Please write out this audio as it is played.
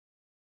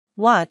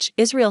Watch,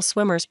 Israel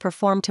swimmers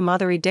perform to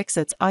Madhuri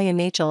Dixit's Aaja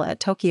Nachle at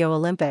Tokyo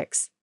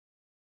Olympics.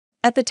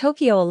 At the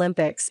Tokyo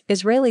Olympics,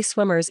 Israeli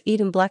swimmers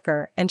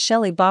Blecher and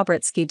Shelly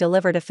Bobritsky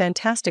delivered a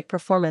fantastic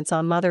performance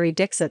on Madhuri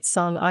Dixit's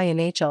song Aaja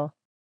Nachle.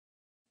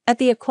 At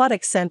the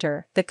Aquatics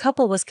Centre, the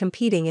couple was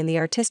competing in the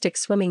artistic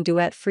swimming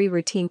duet free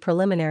routine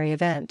preliminary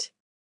event.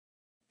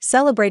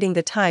 Celebrating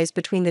the ties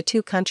between the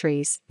two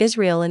countries,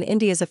 Israel and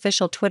India's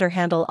official Twitter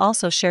handle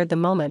also shared the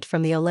moment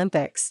from the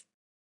Olympics.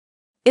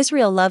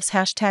 Israel loves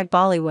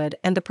 #Bollywood,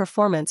 and the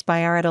performance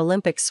by our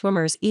Olympic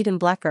swimmers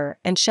Blecher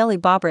and Shelly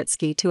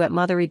Bobritsky to at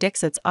Madhuri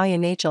Dixit's Aaja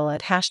Nachle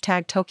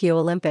at #Tokyo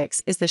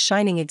Olympics is the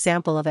shining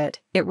example of it,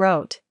 it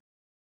wrote.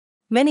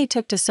 Many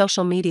took to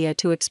social media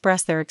to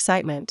express their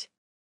excitement.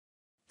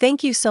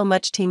 Thank you so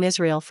much Team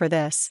Israel for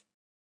this.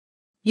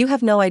 You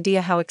have no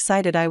idea how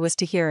excited I was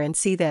to hear and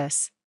see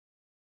this.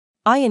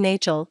 Aaja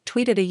Nachle,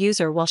 tweeted a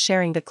user while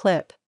sharing the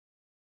clip.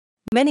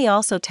 Many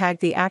also tagged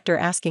the actor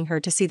asking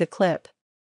her to see the clip.